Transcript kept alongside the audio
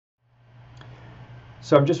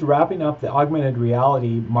So I'm just wrapping up the augmented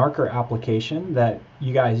reality marker application that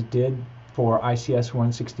you guys did for ICS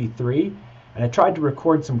 163, and I tried to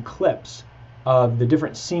record some clips of the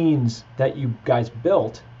different scenes that you guys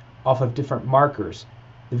built off of different markers.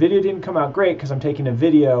 The video didn't come out great because I'm taking a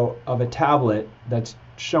video of a tablet that's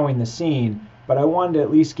showing the scene, but I wanted to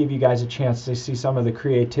at least give you guys a chance to see some of the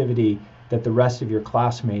creativity that the rest of your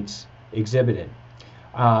classmates exhibited.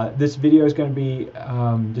 This video is going to be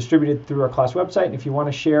distributed through our class website, and if you want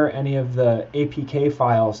to share any of the APK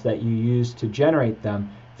files that you use to generate them,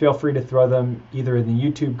 feel free to throw them either in the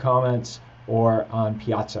YouTube comments or on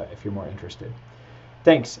Piazza if you're more interested.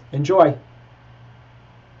 Thanks. Enjoy. All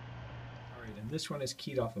right, and this one is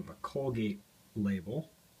keyed off of a Colgate label,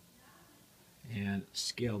 and it's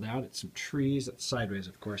scaled out. It's some trees. It's sideways,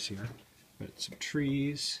 of course, here, but it's some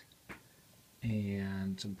trees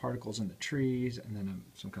and some particles in the trees, and then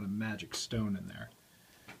some kind of magic stone in there.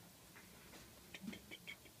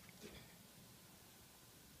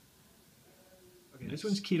 Okay, this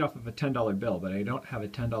one's keyed off of a $10 bill, but I don't have a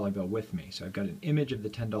 $10 bill with me, so I've got an image of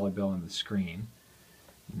the $10 bill on the screen,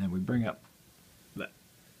 and then we bring up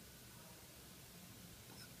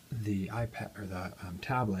the iPad or the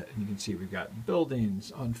tablet, and you can see we've got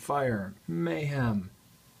buildings on fire, mayhem,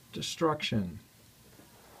 destruction,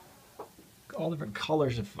 all different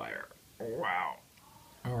colors of fire. Wow.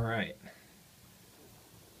 All right.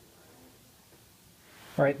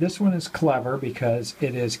 All right, this one is clever because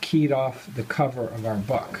it is keyed off the cover of our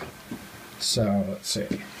book. So let's see.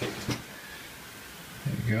 There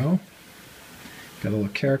you go. Got a little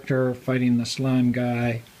character fighting the slime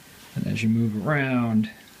guy, and as you move around,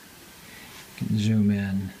 you can zoom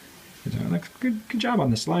in. Good job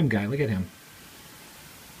on the slime guy. Look at him.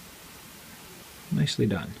 Nicely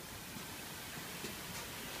done.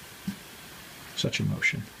 Such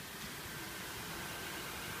emotion.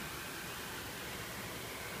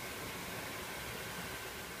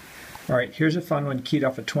 All right, here's a fun one keyed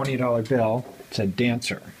off a $20 bill. It's a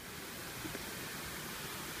dancer.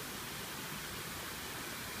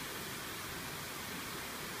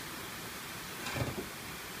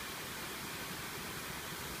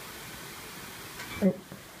 Oh.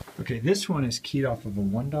 Okay, this one is keyed off of a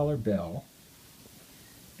 $1 bill,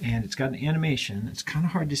 and it's got an animation. It's kind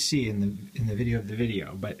of hard to see in the video of the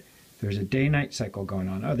video, but there's a day-night cycle going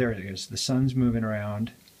on. Oh, there it is. The sun's moving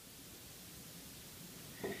around.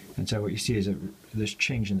 And so what you see is this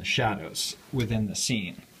change in the shadows within the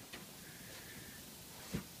scene.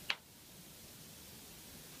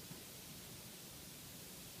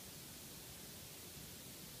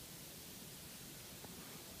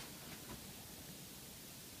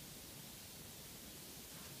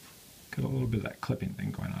 Got a little bit of that clipping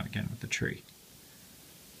thing going on again with the tree.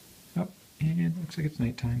 Oh, and it looks like it's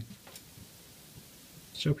nighttime.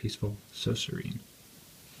 So peaceful, so serene.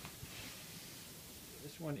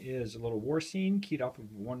 This one is a little war scene keyed off of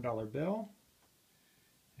a $1 bill.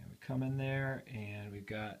 And we come in there and we've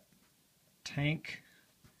got a tank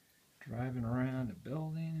driving around a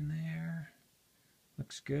building in there.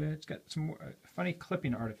 Looks good. It's got some funny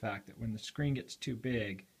clipping artifact that when the screen gets too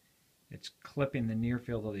big, it's clipping the near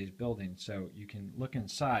field of these buildings, so you can look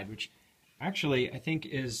inside, which actually I think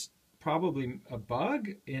is probably a bug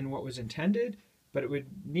in what was intended, but it would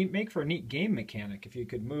make for a neat game mechanic if you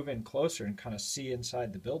could move in closer and kind of see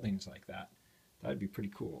inside the buildings like that. That would be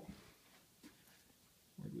pretty cool.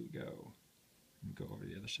 Where do we go? We go over to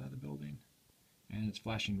the other side of the building. And it's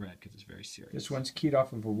flashing red because it's very serious. This one's keyed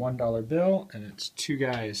off of a $1 bill, and it's two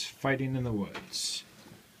guys fighting in the woods.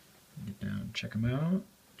 Get down and check them out.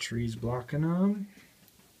 Trees blocking them.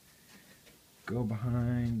 Go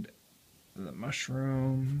behind the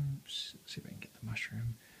mushrooms. Let's see if I can get the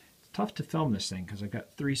mushroom. It's tough to film this thing because I've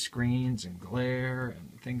got 3 screens and glare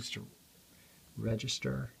and things to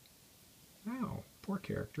register. Wow, poor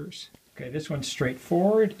characters. Okay, this one's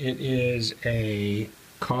straightforward. It is a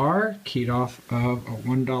car keyed off of a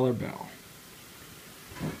 $1 bill.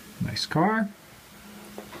 Nice car.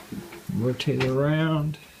 Rotate it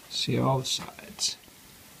around. See all the sides.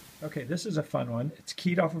 Okay, this is a fun one. It's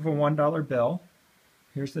keyed off of a $1 bill.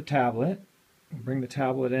 Here's the tablet. We'll bring the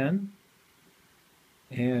tablet in.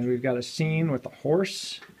 And we've got a scene with a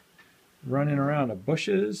horse running around the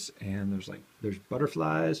bushes, and there's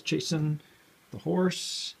butterflies chasing the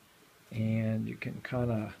horse, and you can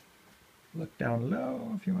kind of look down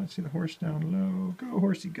low if you want to see the horse down low. Go,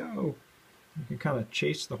 horsey, go. You can kind of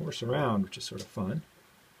chase the horse around, which is sort of fun.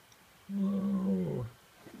 Whoa.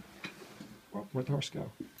 Oh, where'd the horse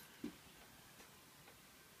go?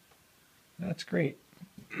 That's great.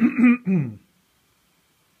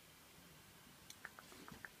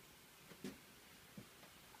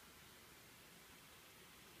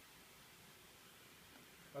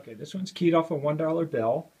 Okay, this one's keyed off a $1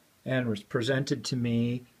 bill and was presented to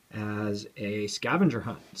me as a scavenger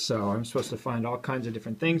hunt. So I'm supposed to find all kinds of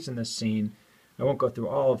different things in this scene. I won't go through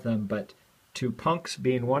all of them, but two punks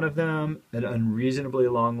being one of them, an unreasonably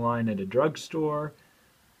long line at a drugstore,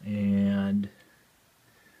 and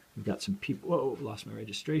we've got some people. Whoa, lost my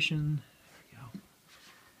registration. There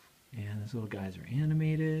we go. And those little guys are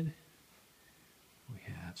animated. We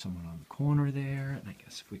have someone on the corner there, and I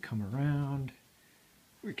guess if we come around,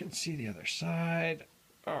 we can see the other side.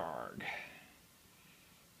 Arg.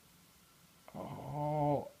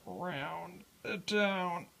 All around the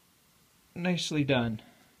town. Nicely done.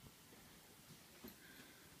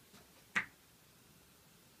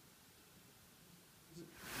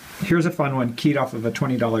 Here's a fun one keyed off of a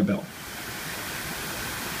 $20 bill.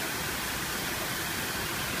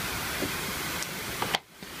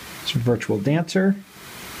 It's a virtual dancer.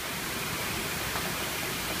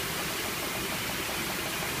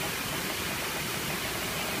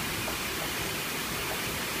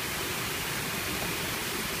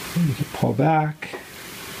 We can pull back.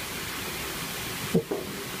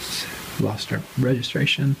 Oops, lost our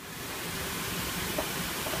registration.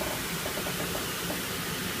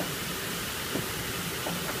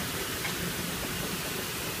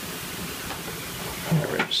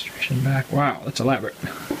 Registration back. Wow, that's elaborate.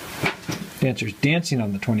 Dancer's dancing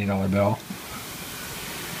on the $20 bill.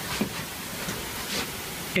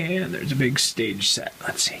 And there's a big stage set.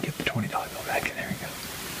 Let's see, get the $20 bill back in. There we go.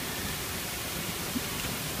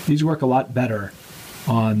 These work a lot better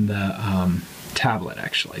on the tablet,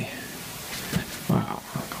 actually. Wow,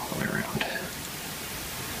 I'll go all the way around.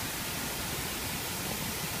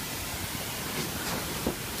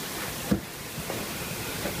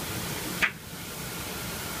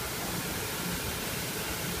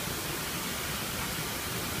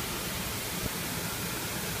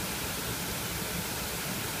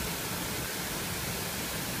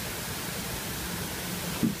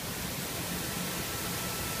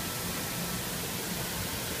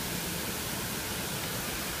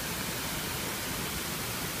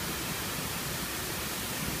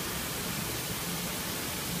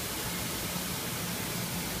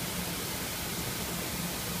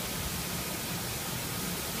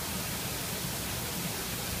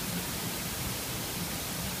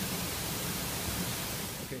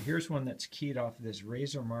 Here's one that's keyed off this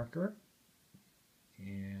razor marker.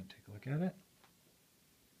 And take a look at it.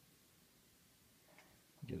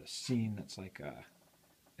 Get a scene that's like a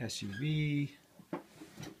SUV. And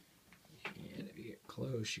if you get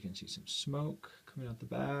close, you can see some smoke coming out the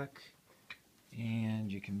back.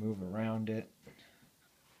 And you can move around it.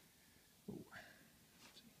 Ooh.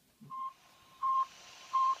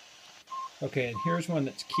 Okay, and here's one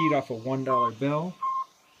that's keyed off a $1 bill.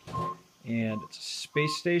 And it's a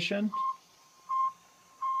space station.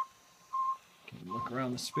 You can look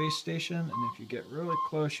around the space station, and if you get really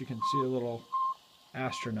close, you can see a little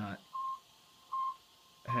astronaut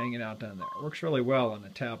hanging out down there. It works really well on a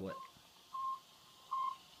tablet.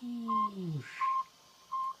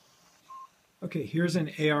 Okay, here's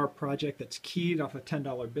an AR project that's keyed off a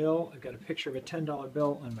 $10 bill. I've got a picture of a $10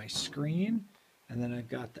 bill on my screen, and then I've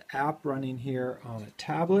got the app running here on a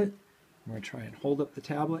tablet. I'm going to try and hold up the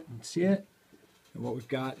tablet and see it. And what we've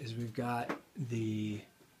got is we've got the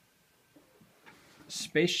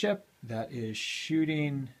spaceship that is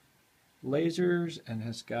shooting lasers and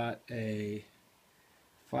has got a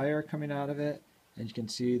fire coming out of it. And you can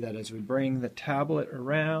see that as we bring the tablet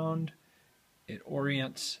around, it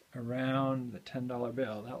orients around the $10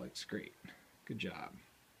 bill. That looks great. Good job.